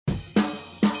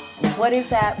What is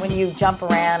that when you jump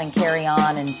around and carry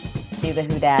on and do the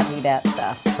who dat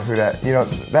stuff? The who dat,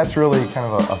 that's really kind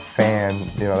of a fan.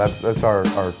 That's our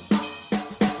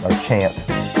chant.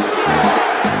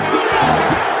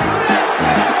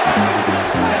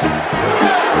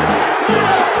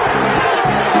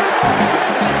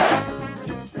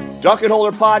 Duncan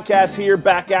Holder Podcast here,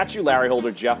 back at you. Larry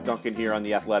Holder, Jeff Duncan here on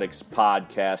the Athletics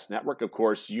Podcast Network. Of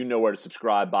course, you know where to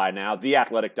subscribe by now,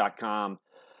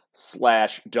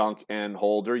 theathletic.com/Dunk and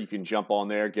Holder. You can jump on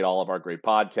there, get all of our great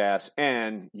podcasts,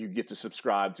 and you get to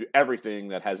subscribe to everything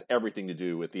that has everything to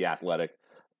do with the Athletic,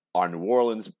 our New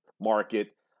Orleans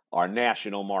market, our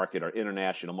national market, our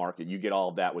international market. You get all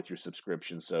of that with your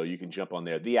subscription, so you can jump on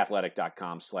there,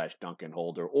 theathletic.com/Dunk and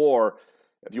Holder, or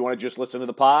if you want to just listen to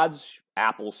the pods,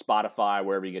 Apple, Spotify,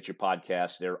 wherever you get your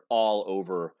podcasts, they're all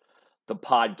over the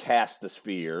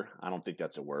podcastosphere. I don't think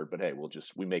that's a word, but hey,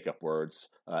 we make up words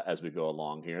as we go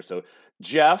along here. So,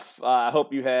 Jeff, I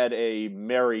hope you had a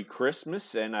Merry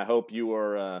Christmas, and I hope you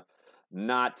are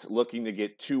not looking to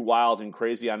get too wild and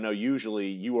crazy. I know usually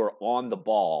you are on the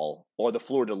ball or the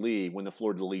fleur-de-lis when the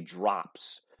fleur-de-lis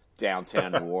drops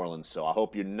downtown New Orleans. So I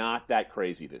hope you're not that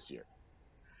crazy this year.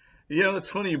 It's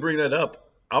funny you bring that up.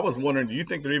 I was wondering, do you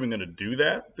think they're even going to do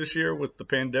that this year with the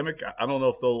pandemic? I don't know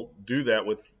if they'll do that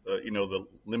with, the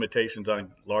limitations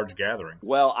on large gatherings.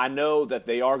 Well, I know that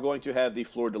they are going to have the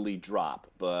fleur-de-lis drop,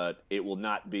 but it will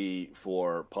not be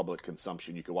for public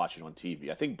consumption. You can watch it on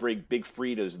TV. I think Big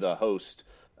Frida is the host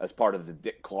as part of the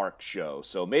Dick Clark show.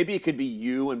 So maybe it could be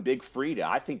you and Big Frida.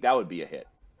 I think that would be a hit.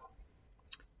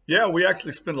 Yeah, we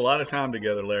actually spend a lot of time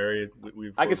together, Larry.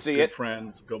 I could see good it.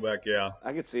 Friends, go back, yeah.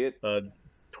 I could see it.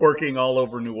 Twerking all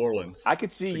over New Orleans. I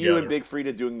could see together. You and Big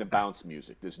Frida doing the bounce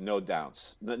music. There's no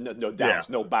bounce. No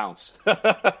bounce.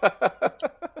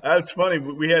 That's funny.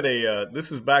 We had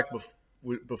this is back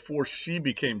before she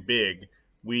became big.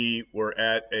 We were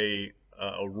at a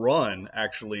run,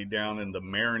 actually, down in the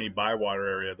Marigny Bywater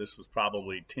area. This was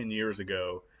probably 10 years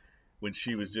ago when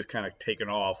she was just kind of taking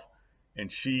off.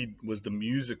 And she was the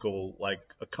musical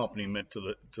accompaniment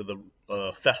to the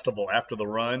festival after the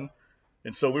run.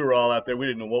 And so we were all out there. We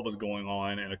didn't know what was going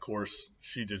on. And, of course,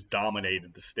 she just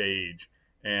dominated the stage.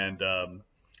 And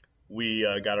we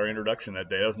got our introduction that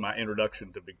day. That was my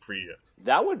introduction to Big Frida.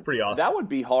 Pretty awesome. That would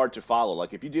be hard to follow.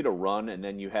 Like if you did a run and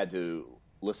then you had to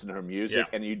listen to her music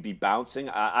and you'd be bouncing,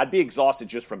 I'd be exhausted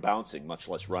just from bouncing, much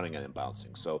less running and then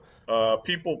bouncing. So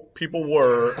people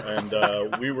were,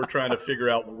 and we were trying to figure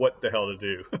out what the hell to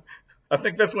do. I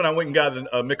think that's when I went and got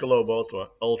a Michelob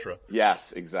Ultra.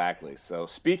 Yes, exactly. So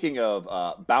speaking of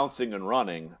bouncing and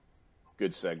running,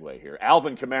 good segue here.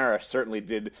 Alvin Kamara certainly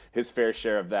did his fair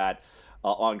share of that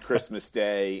on Christmas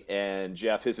Day. And,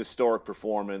 Jeff, his historic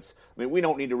performance. I mean, we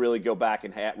don't need to really go back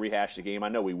and rehash the game. I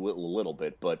know we will a little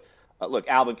bit. But, look,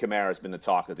 Alvin Kamara has been the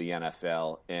talk of the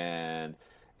NFL. And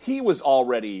he was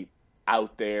already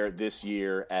out there this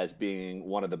year as being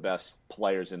one of the best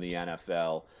players in the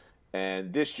NFL.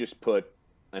 And this just put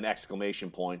an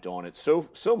exclamation point on it. So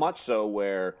much so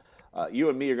where you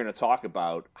and me are going to talk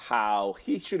about how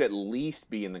he should at least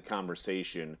be in the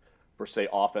conversation for, say,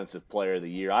 Offensive Player of the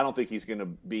Year. I don't think he's going to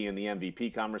be in the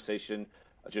MVP conversation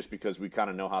just because we kind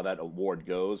of know how that award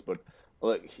goes. But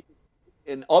look,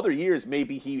 in other years,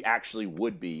 maybe he actually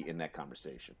would be in that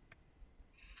conversation.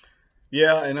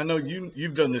 Yeah, and I know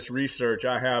you've done this research.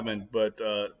 I haven't, but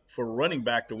for running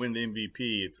back to win the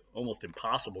MVP, it's almost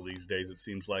impossible these days. It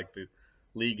seems like the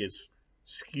league is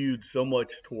skewed so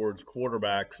much towards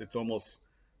quarterbacks. It's almost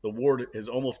the award has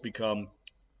almost become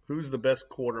who's the best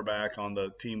quarterback on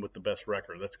the team with the best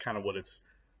record. That's kind of what it's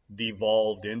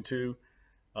devolved into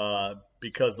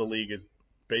because the league is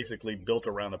basically built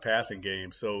around the passing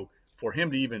game. So for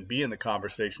him to even be in the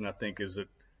conversation, I think, is a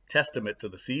testament to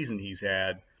the season he's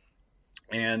had.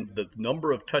 And the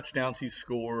number of touchdowns he's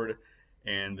scored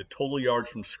and the total yards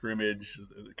from scrimmage,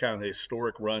 kind of the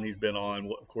historic run he's been on,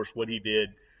 of course, what he did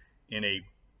in a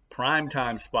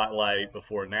primetime spotlight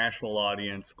before a national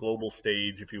audience, global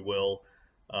stage, if you will,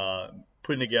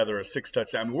 putting together a 6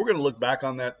 touchdown. I mean, we're going to look back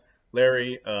on that,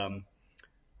 Larry, and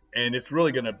it's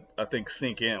really going to, I think,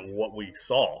 sink in what we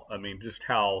saw. I mean, just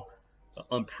how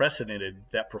unprecedented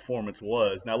that performance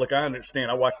was. Now, look, I understand.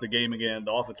 I watched the game again.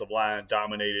 The offensive line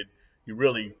dominated. You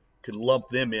really could lump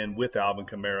them in with Alvin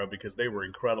Kamara because they were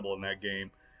incredible in that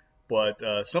game. But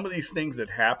some of these things that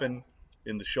happen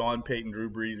in the Sean Payton, Drew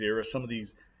Brees era, some of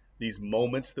these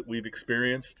moments that we've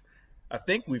experienced, I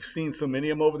think we've seen so many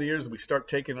of them over the years that we start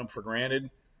taking them for granted.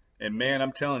 And, man,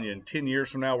 I'm telling you, in 10 years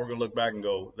from now, we're going to look back and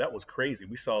go, that was crazy.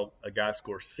 We saw a guy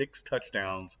score 6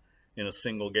 touchdowns in a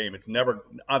single game. It's never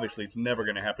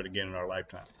going to happen again in our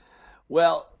lifetime.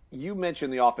 Well, You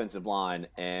mentioned the offensive line,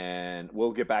 and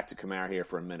we'll get back to Kamara here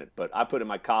for a minute, but I put in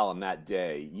my column that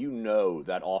day,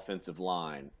 that offensive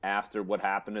line, after what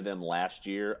happened to them last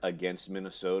year against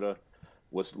Minnesota,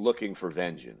 was looking for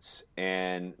vengeance.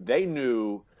 And they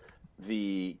knew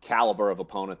the caliber of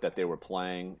opponent that they were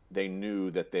playing. They knew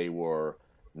that they were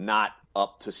not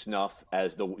up to snuff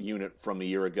as the unit from a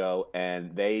year ago,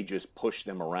 and they just pushed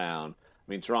them around.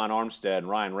 I mean, Teron Armstead and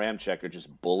Ryan Ramczyk are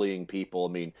just bullying people.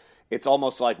 I mean, it's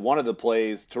almost like one of the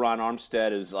plays, Teron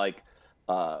Armstead is like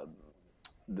the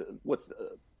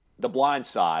blind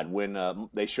side when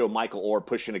they show Michael Orr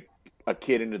pushing a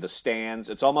kid into the stands.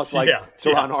 It's almost like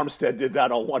Teron Armstead did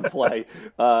that on one play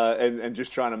and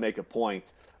just trying to make a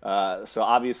point. So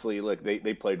obviously, look,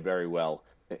 they played very well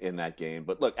in that game.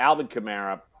 But look, Alvin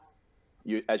Kamara,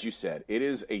 as you said, it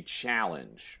is a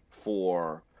challenge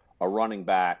for a running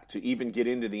back to even get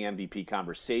into the MVP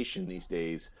conversation these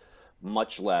days,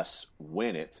 much less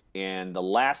win it. And the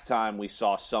last time we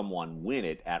saw someone win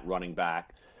it at running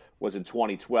back was in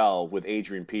 2012 with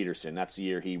Adrian Peterson. That's the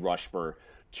year he rushed for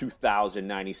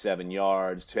 2,097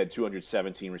 yards, had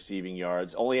 217 receiving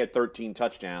yards, only had 13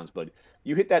 touchdowns, but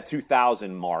you hit that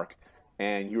 2,000 mark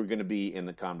and you're going to be in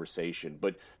the conversation.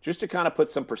 But just to kind of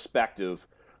put some perspective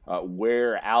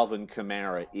where Alvin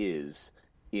Kamara is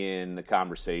in the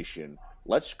conversation,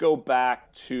 let's go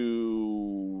back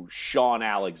to Sean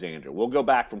Alexander. We'll go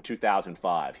back from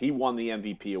 2005. He won the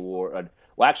MVP award.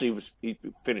 Well, actually, he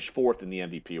finished fourth in the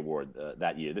MVP award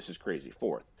that year. This is crazy,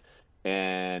 fourth.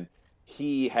 And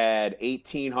he had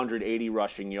 1,880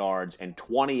 rushing yards and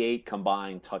 28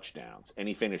 combined touchdowns, and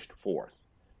he finished fourth,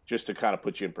 just to kind of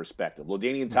put you in perspective.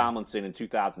 LaDainian Tomlinson in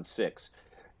 2006,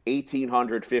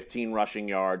 1,815 rushing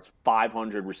yards,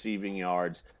 500 receiving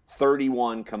yards,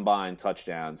 31 combined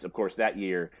touchdowns. Of course, that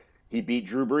year, he beat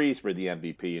Drew Brees for the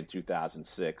MVP in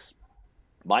 2006.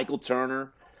 Michael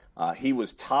Turner, he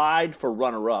was tied for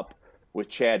runner-up with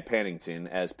Chad Pennington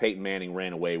as Peyton Manning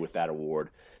ran away with that award.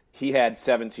 He had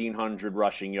 1,700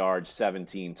 rushing yards,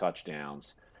 17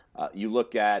 touchdowns. You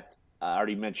look at, I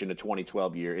already mentioned the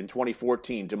 2012 year. In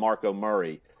 2014, DeMarco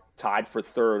Murray, tied for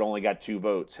third, only got 2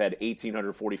 votes, had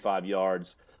 1,845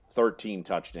 yards, 13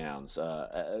 touchdowns.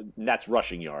 And that's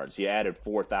rushing yards. He added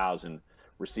 4,000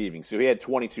 receiving. So he had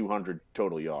 2,200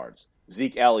 total yards.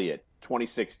 Zeke Elliott,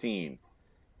 2016,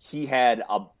 he had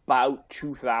about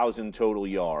 2,000 total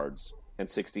yards and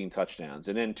 16 touchdowns.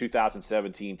 And then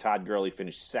 2017, Todd Gurley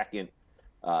finished second.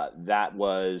 That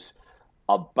was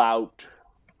about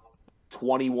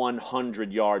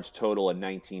 2,100 yards total and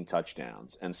 19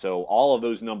 touchdowns. And so all of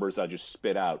those numbers I just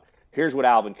spit out. Here's what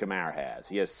Alvin Kamara has.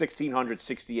 He has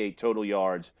 1,668 total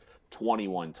yards,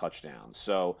 21 touchdowns.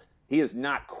 So he is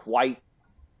not quite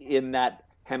in that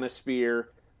hemisphere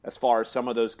as far as some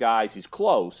of those guys. He's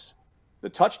close. The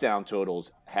touchdown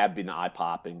totals have been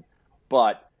eye-popping.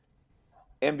 But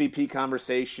MVP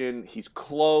conversation, he's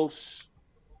close.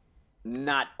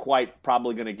 Not quite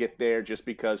probably going to get there just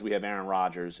because we have Aaron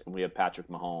Rodgers and we have Patrick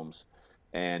Mahomes.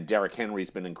 And Derrick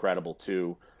Henry's been incredible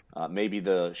too. Maybe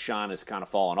the shine has kind of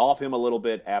fallen off him a little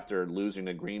bit after losing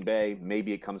to Green Bay.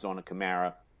 Maybe it comes on to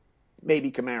Kamara.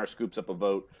 Maybe Kamara scoops up a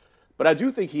vote. But I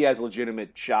do think he has a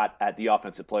legitimate shot at the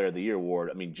Offensive Player of the Year award.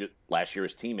 I mean, last year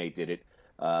his teammate did it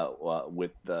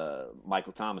with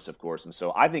Michael Thomas, of course. And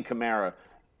so I think Kamara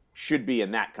should be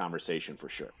in that conversation for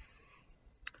sure.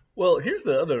 Well, here's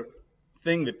the other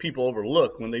thing that people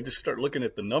overlook when they just start looking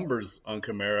at the numbers on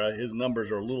Kamara. His numbers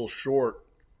are a little short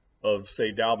of,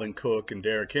 say, Dalvin Cook and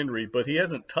Derrick Henry, but he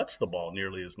hasn't touched the ball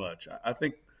nearly as much. I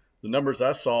think the numbers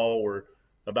I saw were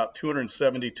about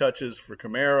 270 touches for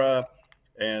Kamara,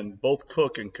 and both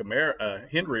Cook and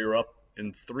Henry are up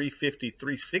in 350,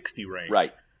 360 range.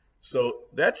 Right. So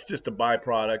that's just a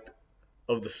byproduct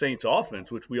of the Saints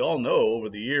offense, which we all know over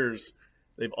the years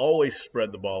they've always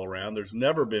spread the ball around. There's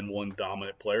never been one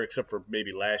dominant player except for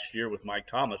maybe last year with Mike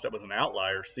Thomas. That was an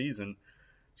outlier season.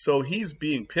 So he's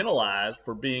being penalized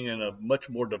for being in a much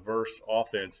more diverse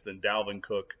offense than Dalvin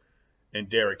Cook and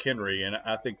Derrick Henry. And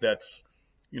I think that's,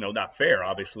 not fair,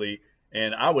 obviously.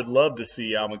 And I would love to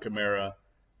see Alvin Kamara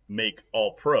make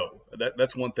All-Pro.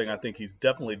 That's one thing I think he's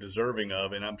definitely deserving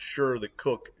of. And I'm sure that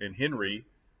Cook and Henry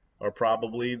are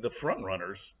probably the front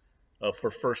runners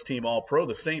for first-team All-Pro.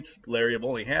 The Saints, Larry, have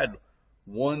only had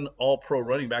one All-Pro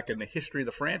running back in the history of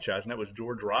the franchise, and that was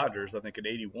George Rogers, I think, in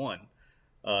 '81.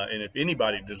 And if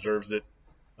anybody deserves it,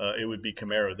 it would be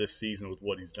Kamara this season with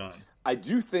what he's done. I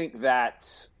do think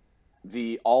that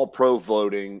the All-Pro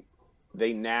voting,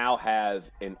 they now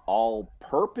have an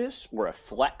all-purpose or a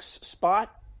flex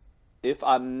spot, if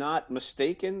I'm not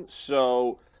mistaken.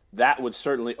 So that would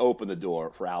certainly open the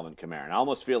door for Alvin Kamara. And I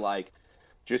almost feel like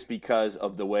just because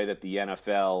of the way that the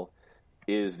NFL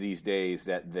is these days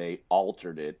that they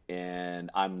altered it. And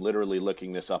I'm literally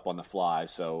looking this up on the fly,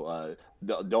 so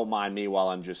don't mind me while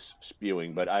I'm just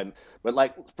spewing. But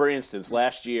like, for instance,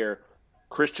 last year,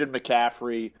 Christian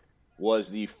McCaffrey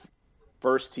was the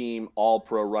first team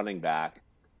All-Pro running back,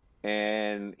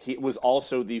 and he was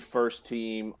also the first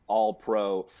team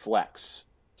All-Pro flex.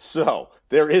 So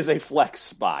there is a flex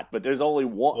spot, but there's only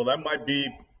one. Well, that might be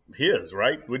his,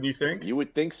 right? Wouldn't you think? You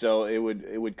would think so. It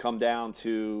would come down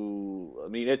to, I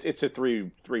mean, it's a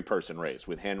three person race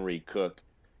with Henry, Cook,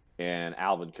 and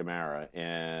Alvin Kamara.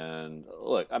 And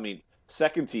look, I mean,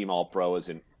 second team All-Pro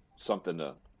isn't something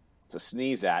to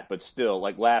sneeze at, but still,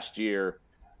 like last year,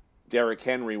 Derrick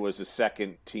Henry was the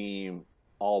second team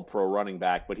All-Pro running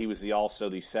back, but he was also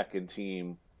the second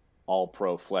team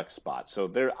All-Pro flex spot. So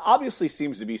there obviously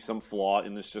seems to be some flaw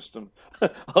in the system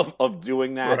of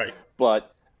doing that. Right.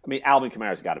 But I mean, Alvin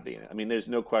Kamara's got to be in it. I mean, there's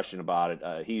no question about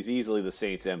it. He's easily the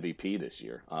Saints MVP this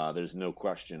year. There's no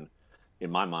question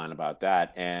in my mind about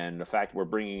that. And the fact we're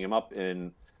bringing him up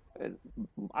in,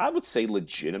 I would say,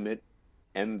 legitimate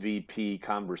MVP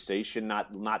conversation,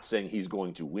 not saying he's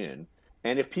going to win.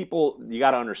 And if people, you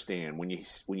got to understand, when you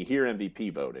hear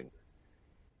MVP voting,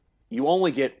 you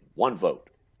only get one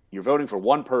vote. You're voting for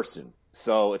one person.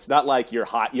 So it's not like you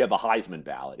have a Heisman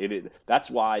ballot.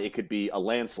 That's why it could be a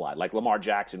landslide. Like Lamar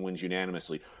Jackson wins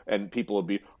unanimously, and people will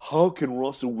be, how can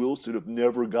Russell Wilson have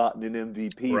never gotten an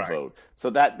MVP vote?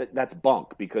 So that's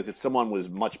bunk, because if someone was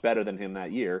much better than him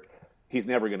that year, he's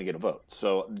never going to get a vote.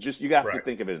 So just you got to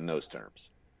think of it in those terms.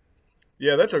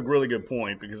 Yeah, that's a really good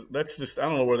point, because that's just, I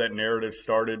don't know where that narrative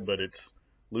started, but it's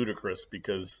ludicrous,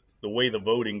 because the way the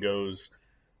voting goes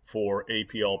for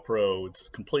AP All-Pro, it's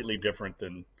completely different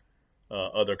than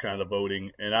other kind of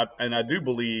voting, and I do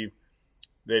believe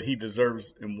that he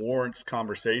deserves and warrants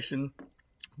conversation.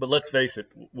 But let's face it,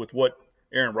 with what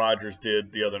Aaron Rodgers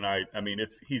did the other night, I mean,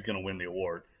 he's going to win the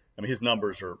award. I mean, his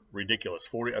numbers are ridiculous.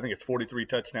 I think it's 43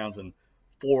 touchdowns and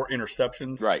 4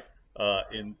 interceptions. Right.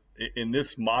 In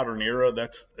this modern era,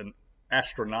 that's an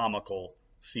astronomical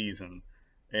season,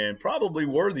 and probably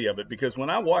worthy of it. Because when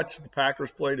I watch the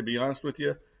Packers play, to be honest with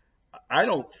you, I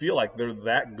don't feel like they're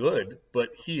that good, but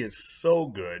he is so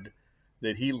good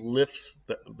that he lifts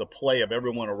the play of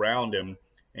everyone around him,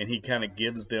 and he kind of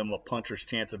gives them a puncher's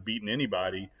chance of beating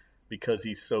anybody because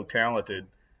he's so talented.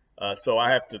 So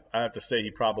I have to say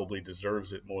he probably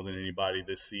deserves it more than anybody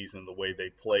this season, the way they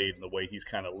played and the way he's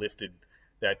kind of lifted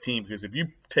that team. Because if you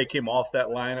take him off that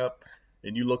lineup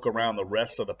and you look around the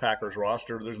rest of the Packers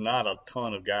roster, there's not a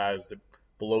ton of guys that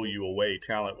blow you away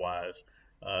talent-wise.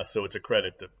 So it's a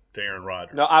credit to Aaron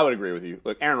Rodgers. No, I would agree with you.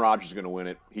 Look, Aaron Rodgers is going to win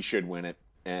it. He should win it.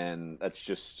 And that's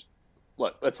just –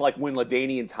 look, it's like when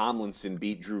LaDainian Tomlinson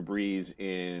beat Drew Brees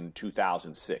in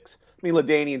 2006. I mean,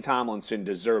 LaDainian Tomlinson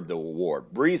deserved the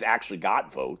award. Brees actually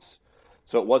got votes,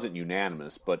 so it wasn't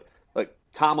unanimous. But, like,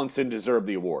 Tomlinson deserved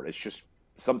the award. It's just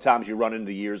sometimes you run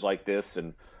into years like this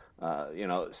and,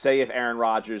 say if Aaron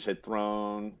Rodgers had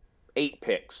thrown 8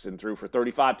 picks and threw for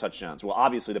 35 touchdowns. Well,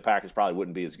 obviously the Packers probably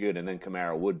wouldn't be as good, and then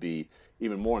Kamara would be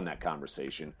even more in that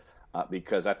conversation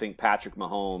because I think Patrick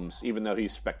Mahomes, even though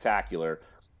he's spectacular,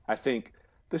 I think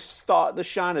the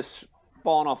shine has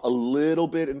fallen off a little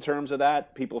bit in terms of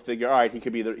that. People figure, all right, he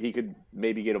could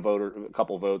maybe get a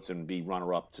couple votes and be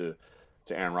runner-up to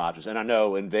Aaron Rodgers. And I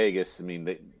know in Vegas, I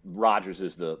mean, Rodgers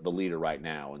is the leader right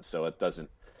now, and so it doesn't.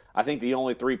 I think the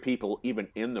only 3 people even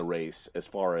in the race as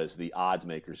far as the odds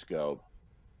makers go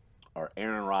are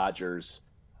Aaron Rodgers,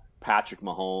 Patrick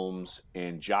Mahomes,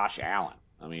 and Josh Allen.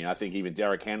 I mean, I think even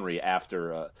Derrick Henry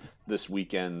after this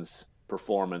weekend's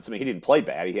performance, I mean, he didn't play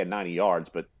bad. He had 90 yards,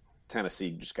 but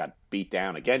Tennessee just got beat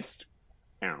down against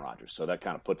Aaron Rodgers. So that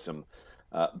kind of puts him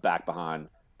back behind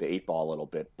the 8 ball a little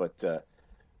bit. But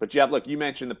Jeff, look, you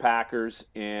mentioned the Packers,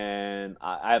 and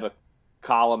I have a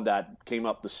column that came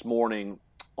up this morning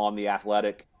on The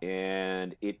Athletic,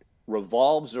 and it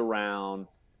revolves around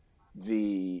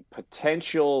the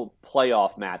potential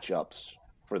playoff matchups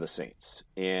for the Saints.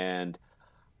 And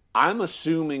I'm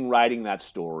assuming, writing that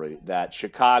story, that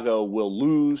Chicago will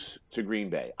lose to Green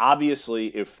Bay. Obviously,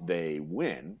 if they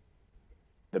win,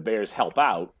 the Bears help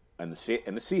out, and the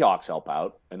Seahawks help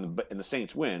out, and the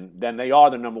Saints win, then they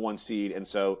are the number 1 seed, and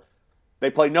so they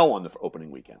play no one the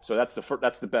opening weekend. So that's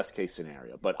the best case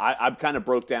scenario. But I've kind of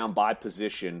broke down by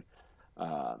position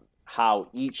how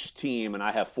each team, and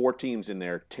I have 4 teams in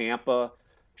there: Tampa,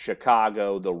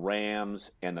 Chicago, the Rams,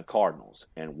 and the Cardinals,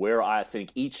 and where I think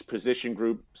each position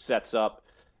group sets up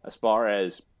as far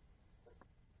as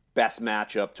best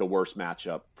matchup to worst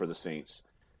matchup for the Saints.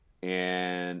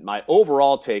 And my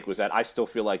overall take was that I still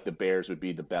feel like the Bears would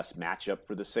be the best matchup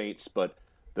for the Saints, but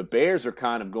the Bears are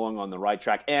kind of going on the right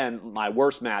track. And my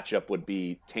worst matchup would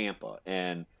be Tampa.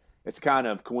 And it's kind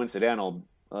of coincidental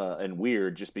and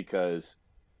weird just because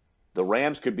the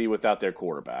Rams could be without their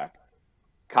quarterback.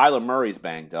 Kyler Murray's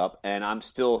banged up, and I'm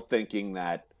still thinking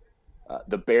that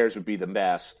the Bears would be the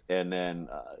best, and then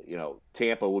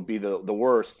Tampa would be the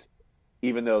worst,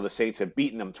 even though the Saints have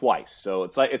beaten them twice. So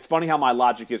it's funny how my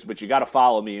logic is, but you got to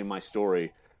follow me in my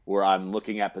story where I'm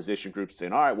looking at position groups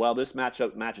saying, all right, well, this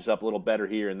matchup matches up a little better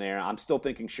here and there. I'm still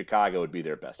thinking Chicago would be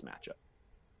their best matchup.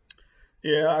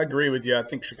 Yeah, I agree with you. I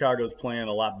think Chicago's playing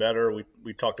a lot better.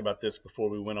 We talked about this before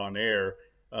we went on air.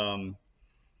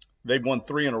 They've won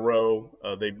 3 in a row.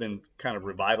 They've been kind of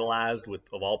revitalized with,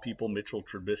 of all people, Mitchell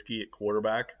Trubisky at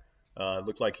quarterback. It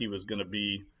looked like he was going to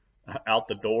be out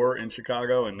the door in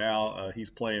Chicago, and now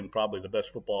he's playing probably the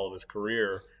best football of his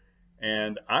career.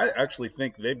 And I actually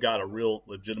think they've got a real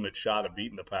legitimate shot of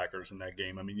beating the Packers in that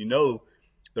game. I mean,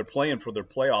 they're playing for their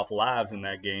playoff lives in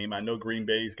that game. I know Green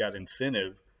Bay's got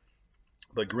incentive,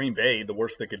 but Green Bay, the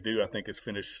worst they could do, I think, is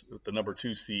finish with the number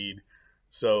 2 seed.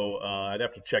 So I'd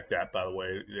have to check that, by the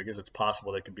way. I guess it's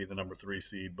possible they could be the number 3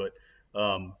 seed. But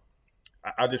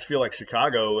I just feel like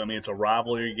Chicago, I mean, it's a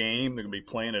rivalry game. They're going to be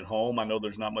playing at home. I know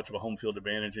there's not much of a home field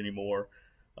advantage anymore.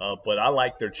 But I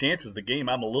like their chances. The game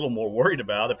I'm a little more worried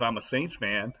about, if I'm a Saints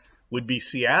fan, would be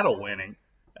Seattle winning,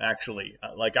 actually.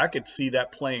 Like, I could see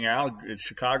that playing out.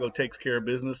 Chicago takes care of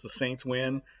business, the Saints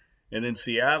win, and then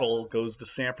Seattle goes to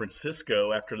San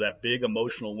Francisco after that big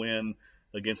emotional win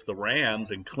against the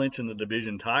Rams and clinching the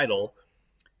division title.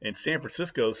 And San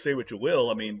Francisco, say what you will,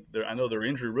 I mean, I know they're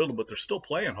injury-riddled, but they're still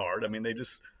playing hard. I mean, they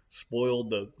just spoiled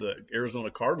the Arizona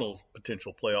Cardinals'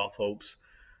 potential playoff hopes.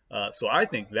 So I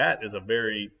think that is a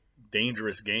very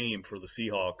dangerous game for the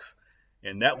Seahawks,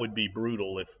 and that would be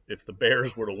brutal if the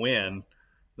Bears were to win,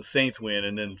 the Saints win,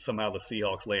 and then somehow the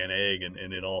Seahawks lay an egg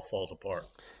and it all falls apart.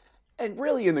 And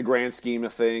really, in the grand scheme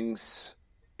of things,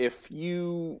 if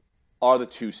you are the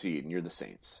 2 seed and you're the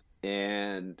Saints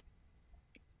and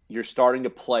you're starting to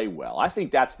play well, I think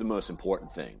that's the most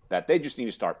important thing, that they just need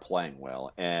to start playing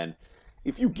well. And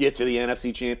if you get to the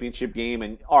NFC Championship game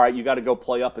and, all right, you got to go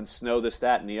play up in snow, this,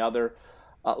 that, and the other,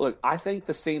 look, I think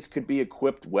the Saints could be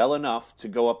equipped well enough to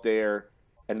go up there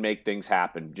and make things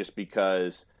happen just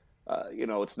because,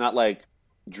 it's not like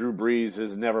Drew Brees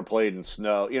has never played in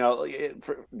snow.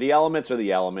 The elements are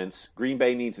the elements. Green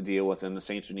Bay needs to deal with them. The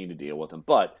Saints would need to deal with them.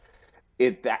 But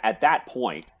at that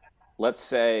point, let's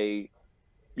say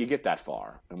you get that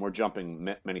far, and we're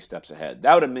jumping many steps ahead.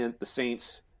 That would have meant the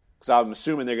Saints, because I'm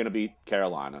assuming they're going to beat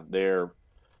Carolina. They're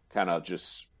kind of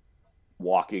just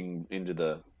walking into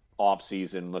the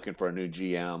offseason looking for a new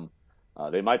GM.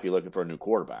 They might be looking for a new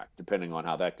quarterback, depending on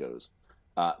how that goes.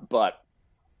 But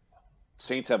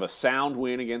Saints have a sound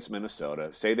win against Minnesota.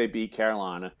 Say they beat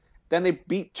Carolina. Then they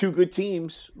beat 2 good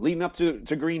teams leading up to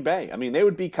Green Bay. I mean, they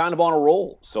would be kind of on a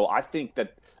roll. So I think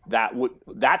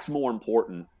that's more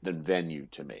important than venue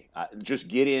to me. Just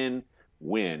get in,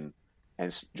 win,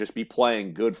 and just be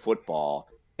playing good football.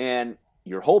 And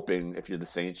you're hoping, if you're the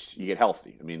Saints, you get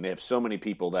healthy. I mean, they have so many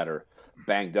people that are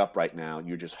banged up right now.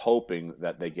 You're just hoping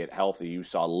that they get healthy. You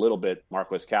saw a little bit,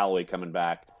 Marquez Callaway coming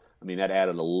back. I mean, that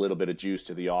added a little bit of juice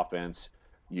to the offense.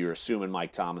 You're assuming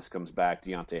Mike Thomas comes back,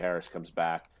 Deontay Harris comes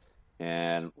back.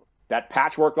 And that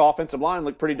patchwork offensive line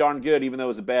looked pretty darn good, even though it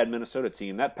was a bad Minnesota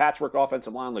team. That patchwork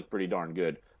offensive line looked pretty darn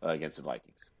good against the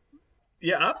Vikings.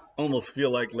 Yeah, I almost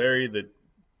feel like, Larry, that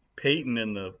Peyton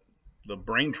and the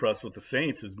brain trust with the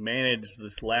Saints has managed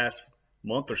this last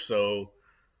month or so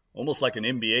almost like an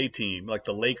NBA team, like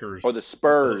the Lakers. Or the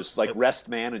Spurs, like rest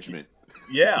management.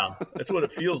 Yeah, that's what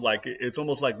it feels like. It's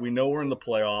almost like we know we're in the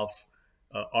playoffs.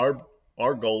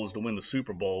 Our goal is to win the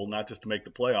Super Bowl, not just to make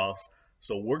the playoffs.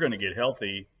 So we're going to get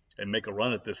healthy and make a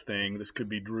run at this thing. This could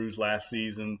be Drew's last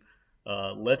season.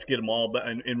 Let's get them all back.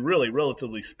 And really,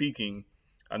 relatively speaking,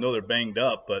 I know they're banged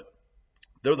up, but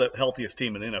they're the healthiest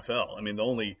team in the NFL. I mean,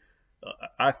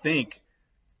 I think,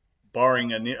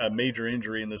 barring a major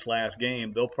injury in this last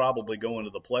game, they'll probably go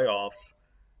into the playoffs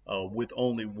with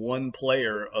only one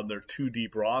player of their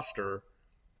 2-deep roster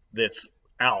that's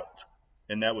out,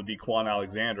 and that would be Quan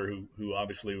Alexander, who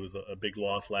obviously was a big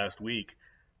loss last week.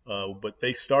 But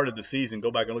they started the season.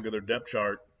 Go back and look at their depth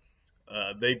chart.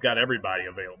 They've got everybody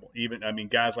available.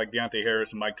 Guys like Deontay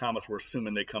Harris and Mike Thomas, we're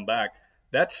assuming they come back.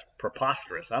 That's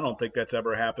preposterous. I don't think that's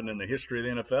ever happened in the history of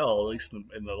the NFL, at least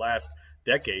in the last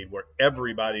decade, where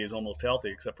everybody is almost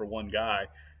healthy except for one guy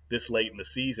this late in the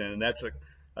season. And that's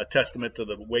a testament to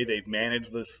the way they've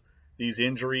managed these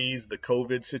injuries, the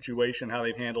COVID situation, how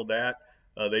they've handled that.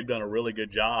 they've done a really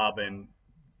good job, and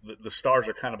the stars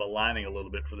are kind of aligning a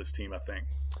little bit for this team, I think.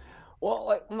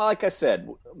 Well, like I said,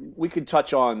 we could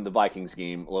touch on the Vikings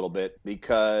game a little bit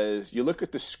because you look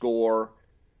at the score,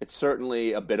 it's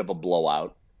certainly a bit of a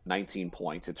blowout, 19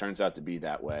 points. It turns out to be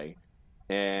that way.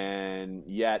 And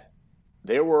yet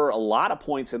there were a lot of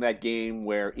points in that game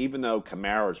where even though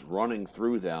Kamara's running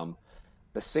through them,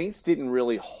 the Saints didn't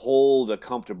really hold a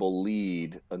comfortable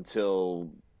lead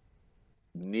until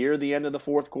near the end of the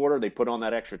fourth quarter. They put on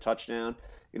that extra touchdown.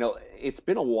 It's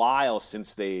been a while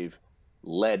since they've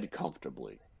led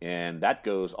comfortably. And that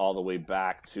goes all the way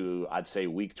back to, I'd say,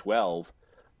 week 12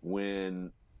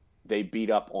 when they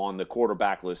beat up on the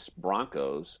quarterbackless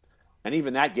Broncos. And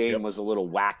even that game was a little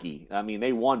wacky. I mean,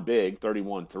 they won big,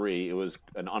 31-3. It was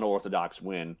an unorthodox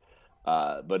win.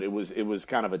 But it was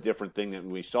kind of a different thing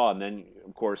than we saw. And then,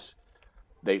 of course,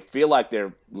 they feel like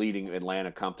they're leading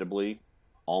Atlanta comfortably,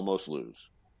 almost lose.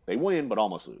 They win, but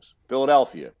almost lose.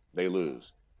 Philadelphia, they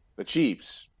lose. The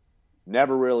Chiefs,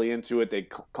 never really into it. They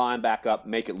climb back up,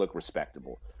 make it look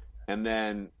respectable. And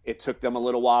then it took them a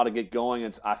little while to get going.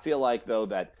 And I feel like, though,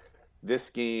 that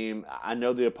this game, I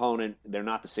know the opponent, they're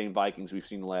not the same Vikings we've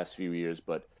seen the last few years,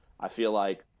 but I feel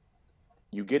like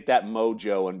you get that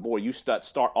mojo, and boy, you start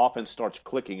offense starts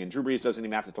clicking, and Drew Brees doesn't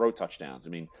even have to throw touchdowns. I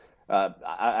mean,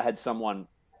 I had someone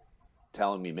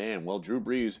telling me, man, well, Drew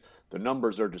Brees, the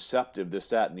numbers are deceptive, this,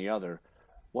 that, and the other.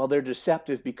 Well, they're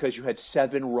deceptive because you had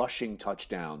 7 rushing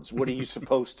touchdowns. What are you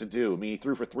supposed to do? I mean, he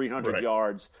threw for 300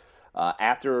 yards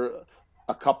after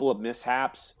a couple of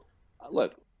mishaps.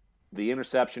 Look, the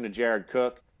interception to Jared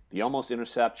Cook, the almost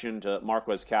interception to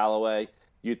Marquez Callaway,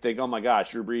 you'd think, oh my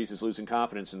gosh, Drew Brees is losing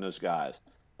confidence in those guys.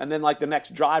 And then like the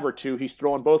next drive or two, he's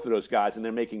throwing both of those guys and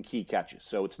they're making key catches.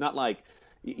 So it's not like,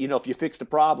 if you fix the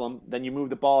problem, then you move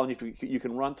the ball and you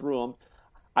can run through them.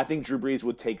 I think Drew Brees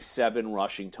would take 7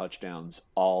 rushing touchdowns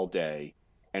all day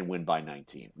and win by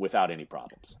 19 without any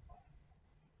problems.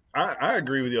 I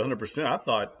agree with you 100%. I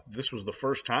thought this was the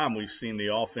first time we've seen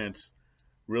the offense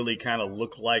really kind of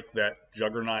look like that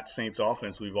juggernaut Saints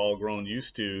offense we've all grown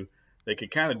used to. They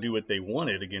could kind of do what they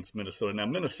wanted against Minnesota. Now,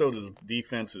 Minnesota's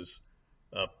defense is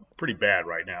pretty bad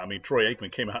right now. I mean, Troy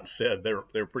Aikman came out and said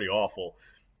they're pretty awful.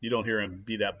 You don't hear him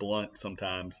be that blunt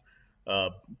sometimes.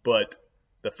 But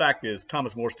the fact is,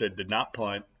 Thomas Morstead did not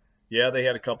punt. Yeah, they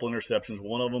had a couple interceptions.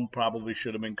 One of them probably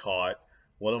should have been caught.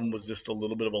 One of them was just a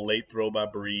little bit of a late throw by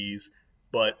Brees.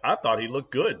 But I thought he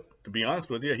looked good, to be honest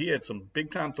with you. He had some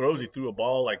big-time throws. He threw a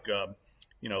ball like,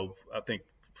 I think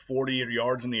 40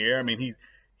 yards in the air. I mean,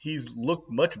 he's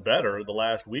looked much better the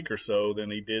last week or so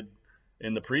than he did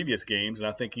in the previous games, and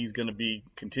I think he's going to be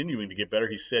continuing to get better.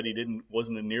 He said he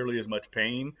wasn't in nearly as much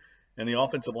pain, and the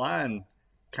offensive line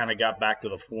kind of got back to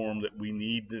the form that we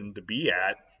need them to be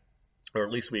at, or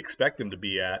at least we expect them to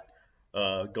be at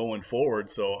going forward.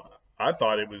 So I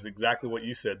thought it was exactly what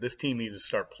you said. This team needs to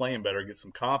start playing better, get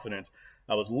some confidence.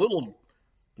 I was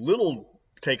little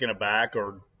taken aback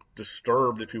or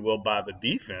disturbed, if you will, by the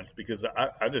defense, because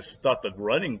I just thought the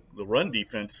run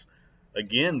defense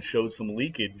again showed some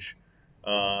leakage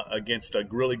against a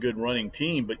really good running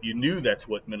team, but you knew that's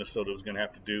what Minnesota was going to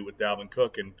have to do with Dalvin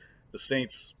Cook, and the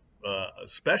Saints,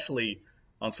 especially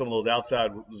on some of those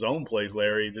outside zone plays,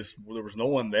 Larry, there was no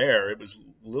one there. It was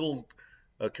a little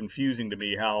confusing to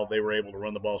me how they were able to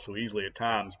run the ball so easily at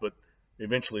times, but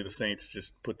eventually the Saints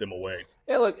just put them away.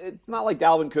 Yeah, look, it's not like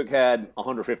Dalvin Cook had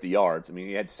 150 yards. I mean,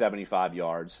 he had 75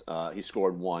 yards. He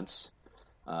scored once.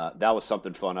 That was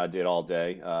something fun I did all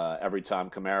day. Every time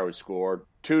Kamara was scored,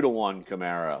 2-1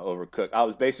 Kamara over Cook. I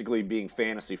was basically being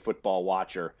fantasy football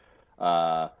watcher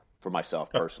for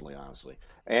myself personally, honestly.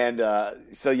 And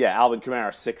so, yeah, Alvin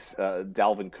Kamara 6,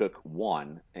 Dalvin Cook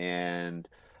 1. And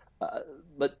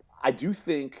but I do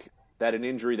think that an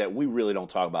injury that we really don't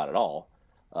talk about at all,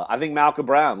 I think Malcolm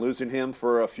Brown, losing him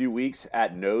for a few weeks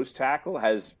at nose tackle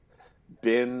has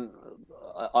been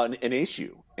an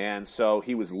issue. And so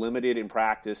he was limited in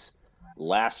practice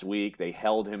last week. They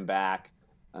held him back.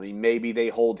 I mean, maybe they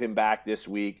hold him back this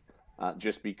week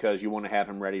just because you want to have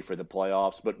him ready for the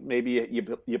playoffs. But maybe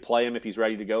you play him if he's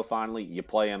ready to go finally. You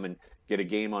play him and get a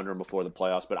game under him before the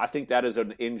playoffs. But I think that is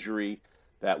an injury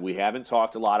that we haven't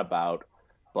talked a lot about.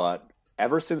 But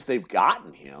ever since they've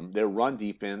gotten him, their run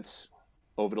defense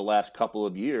over the last couple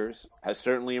of years has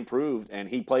certainly improved. And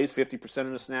he plays 50%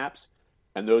 of the snaps.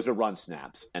 And those are run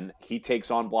snaps. And he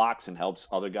takes on blocks and helps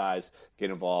other guys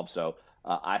get involved. So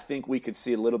I think we could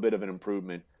see a little bit of an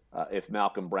improvement if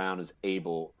Malcolm Brown is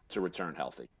able to return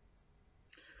healthy.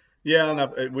 Yeah,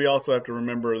 and we also have to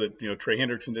remember that Trey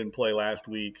Hendrickson didn't play last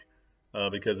week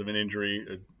because of an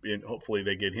injury. And hopefully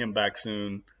they get him back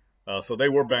soon. So they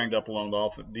were banged up along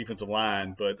the defensive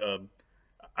line, but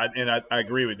I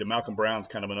agree with you. Malcolm Brown's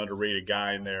kind of an underrated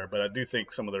guy in there, but I do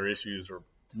think some of their issues are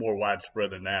more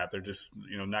widespread than that. They're just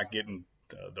not getting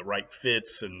the right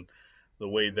fits, and the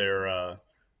way their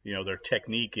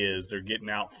technique is. They're getting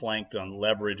outflanked on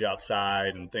leverage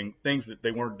outside and things that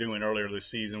they weren't doing earlier this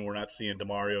season. We're not seeing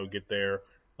DeMario get there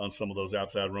on some of those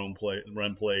outside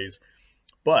run plays.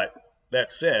 But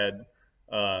that said,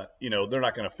 they're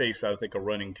not going to face, I think, a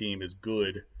running team as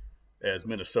good as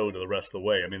Minnesota the rest of the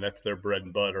way. I mean, that's their bread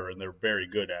and butter, and they're very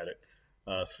good at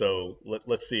it. So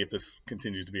let's see if this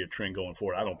continues to be a trend going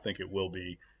forward. I don't think it will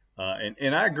be.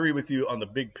 And I agree with you on the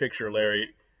big picture, Larry.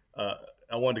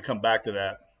 I wanted to come back to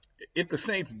that. If the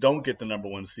Saints don't get the number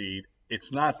 1 seed,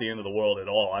 it's not the end of the world at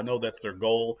all. I know that's their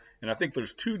goal, and I think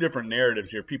there's two different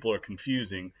narratives here. People are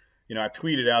confusing. I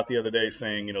tweeted out the other day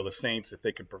saying, the Saints, if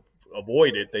they could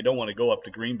avoid it, they don't want to go up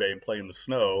to Green Bay and play in the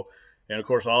snow. And, of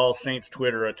course, all Saints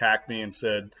Twitter attacked me and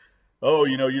said, oh,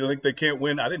 you don't think they can't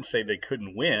win? I didn't say they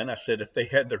couldn't win. I said if they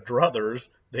had their druthers,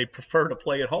 they'd prefer to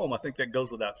play at home. I think that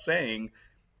goes without saying.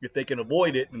 If they can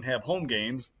avoid it and have home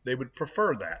games, they would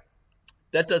prefer that.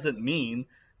 That doesn't mean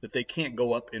that they can't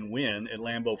go up and win at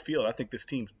Lambeau Field. I think this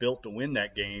team's built to win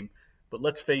that game. But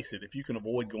let's face it, if you can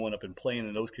avoid going up and playing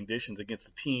in those conditions against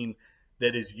a team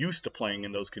that is used to playing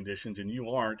in those conditions and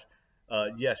you aren't,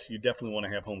 yes, you definitely want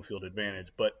to have home field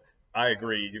advantage. But I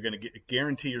agree, you're going to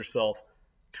guarantee yourself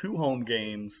 2 home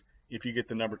games if you get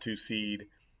the number 2 seed.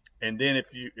 And then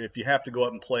if you have to go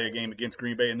up and play a game against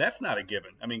Green Bay, and that's not a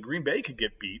given. I mean, Green Bay could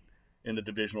get beat in the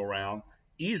divisional round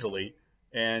easily,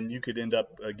 and you could end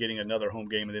up getting another home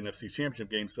game in the NFC Championship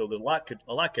game. So a lot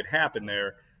could happen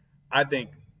there. I think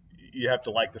you have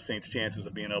to like the Saints' chances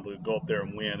of being able to go up there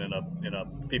and win in a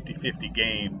 50-50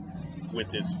 game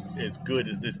with as good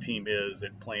as this team is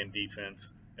at playing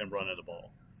defense and running the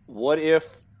ball. What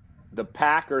if the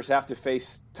Packers have to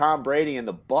face Tom Brady and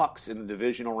the Bucs in the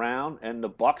divisional round, and the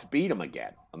Bucs beat them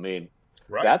again? I mean,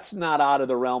 right. That's not out of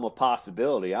the realm of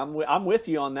possibility. I'm with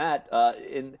you on that.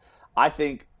 And I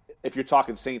think if you're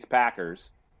talking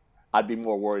Saints-Packers, I'd be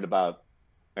more worried about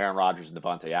Aaron Rodgers and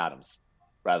Devontae Adams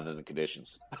rather than the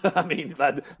conditions. I mean,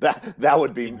 that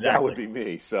would be exactly. That would be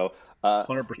me. So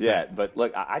 100%. Yeah, but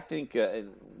look, I think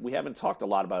we haven't talked a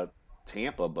lot about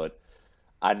Tampa, but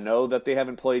I know that they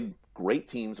haven't played great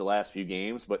teams the last few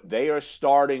games, but they are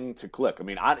starting to click. I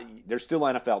mean, they're still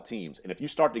NFL teams, and if you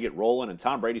start to get rolling, and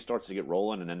Tom Brady starts to get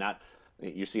rolling, and then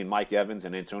you're seeing Mike Evans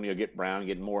and Antonio Brown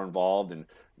getting more involved, and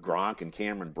Gronk and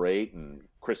Cameron Brate and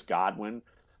Chris Godwin.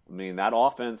 I mean, that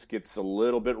offense gets a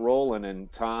little bit rolling,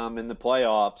 and Tom in the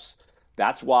playoffs.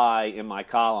 That's why in my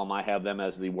column I have them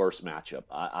as the worst matchup.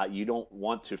 You don't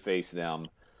want to face them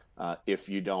if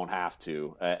you don't have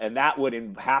to, and that would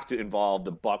have to involve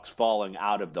the Bucs falling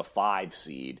out of the 5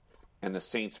 seed and the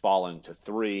Saints falling to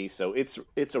 3. So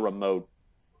it's a remote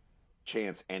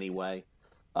chance anyway.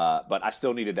 But I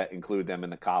still needed to include them in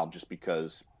the column just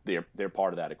because they're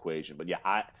part of that equation. But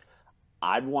yeah,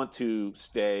 I'd want to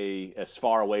stay as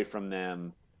far away from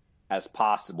them as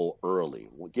possible early.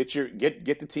 Get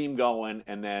the team going,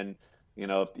 and then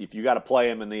if you got to play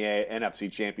them in the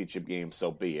NFC Championship game,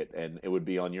 so be it, and it would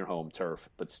be on your home turf.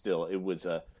 But still,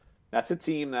 that's a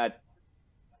team that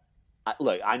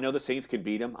look. I know the Saints can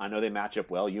beat them. I know they match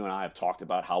up well. You and I have talked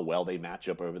about how well they match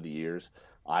up over the years.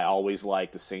 I always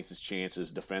like the Saints'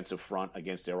 chances defensive front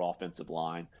against their offensive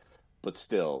line, but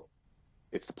still,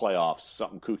 it's the playoffs.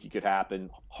 Something kooky could happen.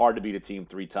 Hard to beat a team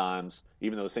 3 times,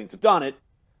 even though the Saints have done it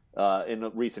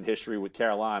in recent history with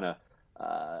Carolina.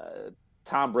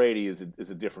 Tom Brady is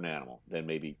a different animal than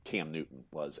maybe Cam Newton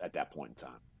was at that point in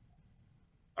time.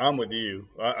 I'm with you.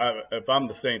 If I'm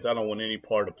the Saints, I don't want any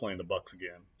part of playing the Bucs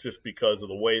again, just because of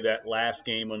the way that last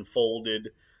game unfolded.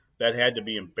 That had to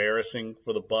be embarrassing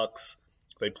for the Bucs.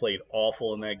 They played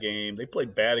awful in that game. They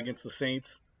played bad against the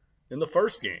Saints in the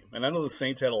first game. And I know the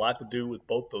Saints had a lot to do with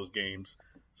both those games,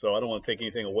 so I don't want to take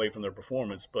anything away from their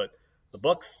performance. But the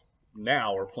Bucs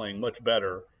now are playing much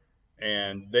better,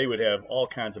 and they would have all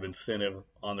kinds of incentive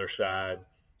on their side.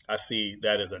 I see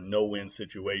that as a no-win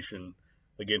situation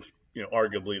against,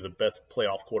 arguably the best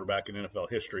playoff quarterback in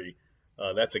NFL history.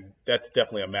 That's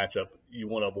definitely a matchup you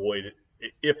want to avoid,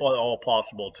 if at all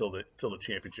possible, till the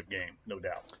championship game, no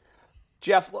doubt.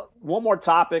 Jeff, one more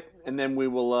topic, and then we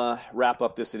will wrap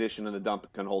up this edition of the Dump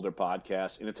and Holder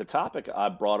podcast. And it's a topic I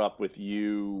brought up with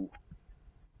you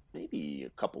maybe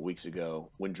a couple weeks ago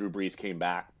when Drew Brees came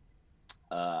back.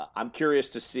 I'm curious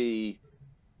to see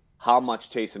how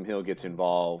much Taysom Hill gets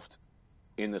involved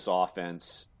in this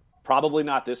offense. Probably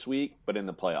not this week, but in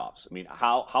the playoffs. I mean,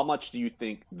 how much do you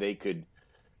think they could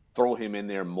throw him in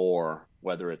there more,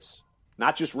 whether it's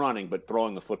not just running, but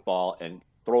throwing the football and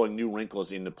throwing new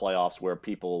wrinkles into playoffs where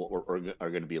people are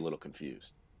going to be a little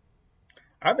confused.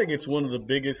 I think it's one of the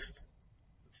biggest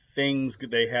things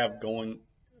they have going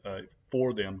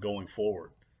for them going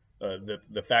forward.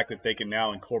 The fact that they can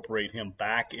now incorporate him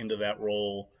back into that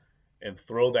role and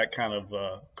throw that kind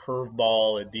of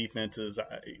curveball at defenses.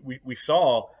 We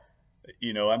saw,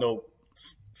 I know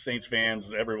Saints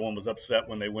fans, everyone was upset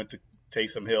when they went to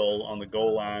Taysom Hill on the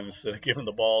goal line instead of giving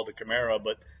the ball to Kamara,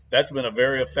 but that's been a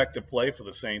very effective play for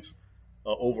the Saints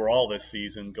overall this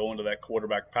season, going to that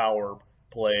quarterback power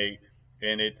play,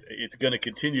 and it's going to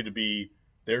continue to be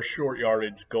their short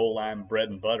yardage goal line bread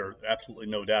and butter, absolutely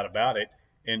no doubt about it.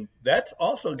 And that's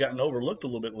also gotten overlooked a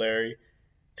little bit, Larry.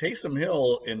 Taysom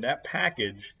Hill in that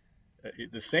package,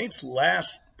 the Saints'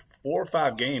 last 4 or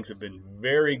 5 games have been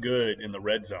very good in the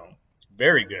red zone.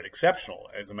 Very good, exceptional,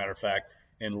 as a matter of fact,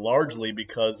 and largely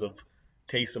because of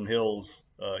Taysom Hill's,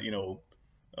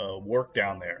 work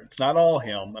down there. It's not all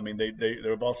him. I mean,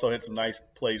 they've also had some nice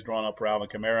plays drawn up for Alvin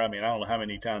Kamara. I mean, I don't know how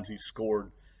many times he's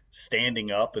scored standing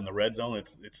up in the red zone.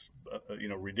 It's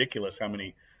ridiculous how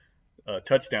many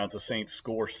touchdowns the Saints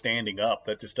score standing up.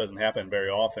 That just doesn't happen very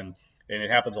often, and it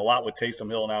happens a lot with Taysom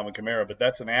Hill and Alvin Kamara. But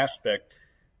that's an aspect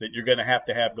that you're going to have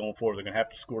going forward. They're going to have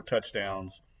to score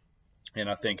touchdowns, and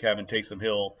I think having Taysom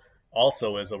Hill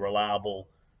also as a reliable,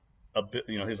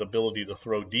 his ability to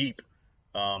throw deep,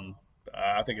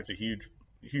 I think it's a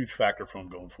huge factor for him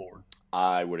going forward.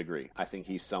 I would agree. I think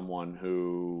he's someone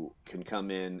who can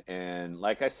come in and,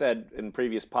 like I said in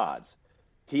previous pods,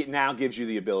 he now gives you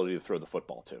the ability to throw the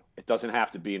football too. It doesn't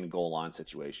have to be in a goal line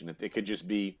situation. It could just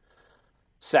be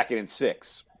 2nd and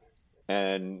 6.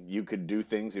 And you could do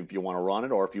things if you want to run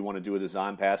it, or if you want to do a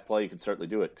design pass play, you can certainly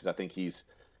do it, because I think he's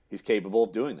capable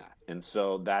of doing that. And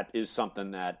so that is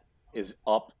something that is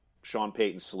up Sean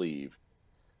Payton's sleeve,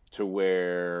 to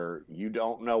where you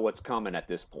don't know what's coming at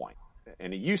this point.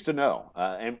 And he used to know.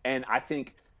 And I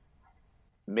think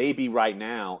maybe right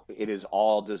now it is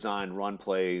all designed run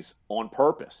plays on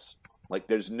purpose. Like,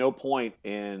 there's no point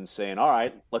in saying, all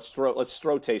right, let's throw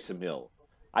Taysom Hill.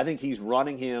 I think he's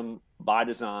running him by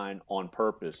design on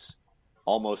purpose,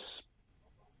 almost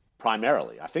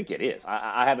primarily. I think it is.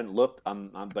 I haven't looked,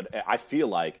 but I feel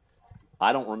like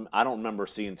I don't remember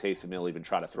seeing Taysom Hill even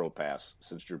try to throw a pass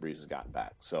since Drew Brees has gotten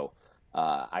back. So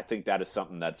I think that is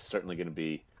something that's certainly going to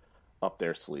be up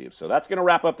their sleeve. So that's going to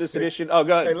wrap up this edition. Oh,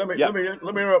 go ahead. Hey, let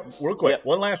me interrupt real quick. Yep.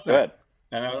 One last thing. Go ahead.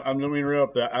 And I'm going to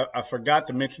interrupt. I forgot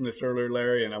to mention this earlier,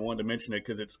 Larry, and I wanted to mention it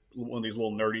because it's one of these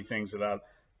little nerdy things that I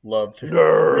love to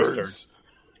research.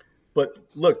 But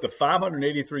look, the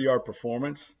 583-yard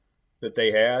performance that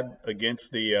they had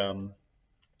against the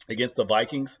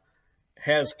Vikings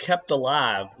has kept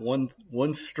alive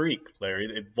one streak, Larry.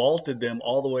 It vaulted them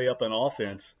all the way up in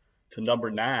offense to number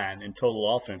 9 in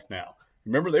total offense now.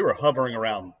 Remember, they were hovering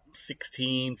around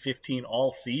 16, 15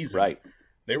 all season. Right.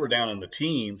 They were down in the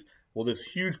teens. Well, this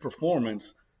huge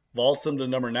performance vaults them to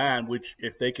number 9, which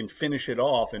if they can finish it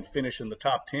off and finish in the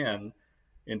top 10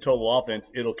 in total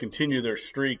offense, it'll continue their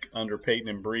streak under Peyton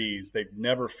and Brees. They've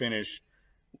never finished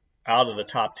out of the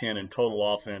top 10 in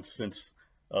total offense since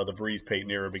the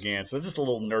Brees-Peyton era began. So it's just a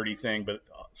little nerdy thing, but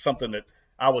something that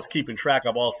I was keeping track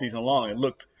of all season long. It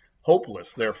looked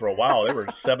hopeless there for a while. They were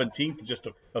 17th just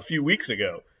a few weeks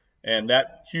ago, and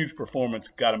that huge performance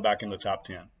got them back in the top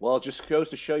 10. Well, it just goes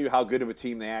to show you how good of a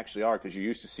team they actually are, because you're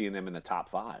used to seeing them in the top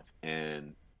 5,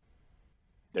 and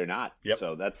they're not. Yep.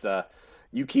 So that's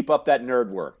you keep up that nerd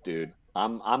work, dude.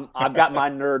 I've got my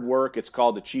nerd work. It's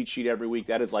called the cheat sheet every week.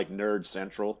 That is like Nerd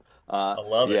Central. I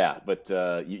love it. Yeah, but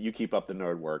you keep up the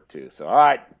nerd work too. So, all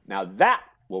right, now that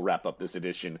will wrap up this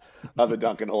edition of the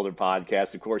Duncan Holder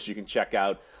Podcast. Of course, you can check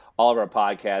out all of our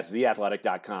podcasts,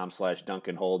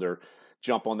 theathletic.com/Duncan Holder.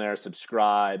 Jump on there,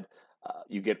 subscribe.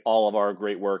 You get all of our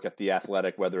great work at The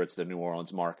Athletic, whether it's the New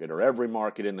Orleans market or every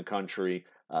market in the country.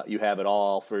 You have it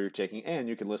all for your taking, and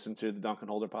you can listen to the Duncan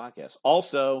Holder Podcast.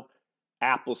 Also,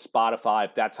 Apple, Spotify,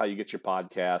 if that's how you get your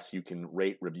podcasts, you can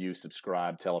rate, review,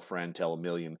 subscribe, tell a friend, tell a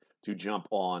million to jump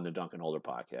on the Duncan Holder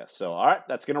Podcast. So, all right,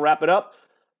 that's going to wrap it up.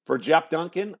 For Jeff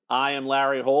Duncan, I am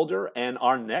Larry Holder, and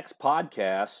our next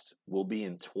podcast will be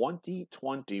in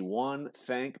 2021.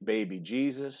 Thank baby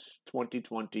Jesus.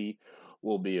 2020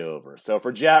 will be over. So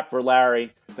for Jeff, for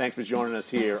Larry, thanks for joining us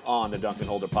here on the Duncan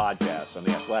Holder Podcast on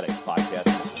the Athletics Podcast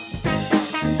Network.